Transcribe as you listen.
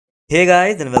Hey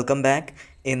guys, and welcome back.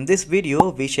 In this video,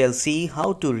 we shall see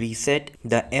how to reset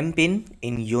the MPIN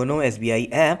in YONO SBI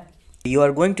app. You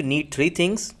are going to need three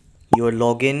things: your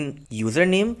login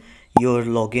username, your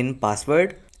login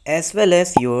password, as well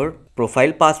as your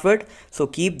profile password. So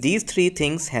keep these three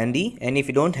things handy, and if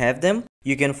you don't have them,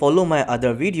 you can follow my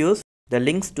other videos. The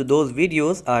links to those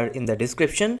videos are in the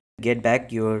description. Get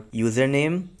back your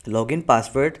username, login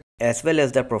password, as well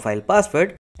as the profile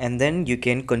password, and then you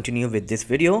can continue with this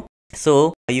video.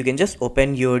 So you can just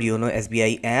open your YONO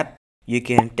SBI app. You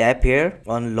can tap here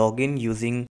on login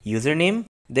using username.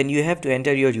 Then you have to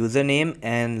enter your username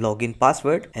and login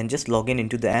password and just log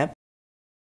into the app.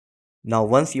 Now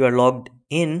once you are logged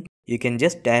in, you can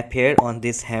just tap here on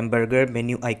this hamburger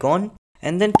menu icon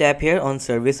and then tap here on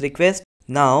service request.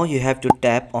 Now you have to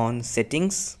tap on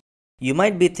settings. You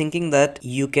might be thinking that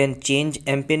you can change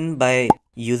MPIN by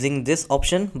using this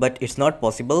option, but it's not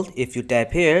possible. If you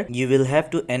tap here, you will have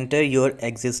to enter your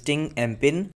existing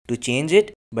MPIN to change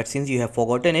it, but since you have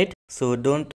forgotten it, so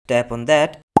don't tap on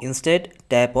that. Instead,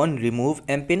 tap on remove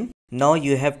MPIN. Now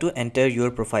you have to enter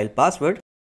your profile password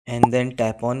and then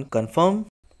tap on confirm,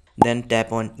 then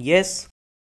tap on yes.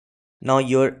 Now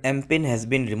your MPIN has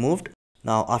been removed.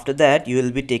 Now after that, you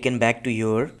will be taken back to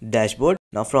your dashboard.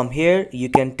 Now from here, you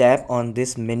can tap on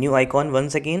this menu icon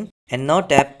once again and now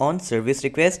tap on service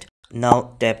request.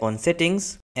 Now tap on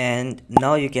settings and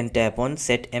now you can tap on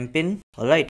set MPIN.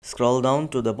 Alright, scroll down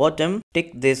to the bottom,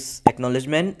 tick this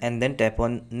acknowledgement and then tap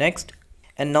on next.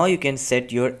 And now you can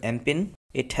set your MPIN.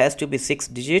 It has to be 6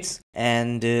 digits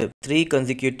and 3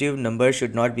 consecutive numbers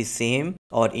should not be same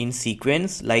or in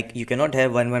sequence, like you cannot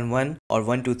have 111 or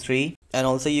 123, and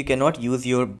also you cannot use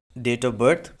your date of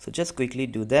birth. So just quickly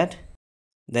do that.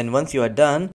 Then once you are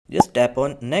done, just tap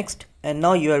on next and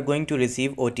now you are going to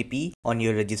receive OTP on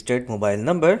your registered mobile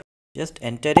number. Just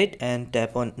enter it and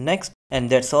tap on next, and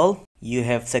that's all. You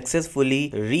have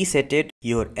successfully resetted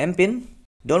your MPIN.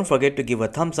 Don't forget to give a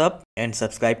thumbs up and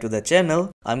subscribe to the channel.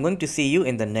 I'm going to see you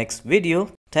in the next video.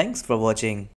 Thanks for watching.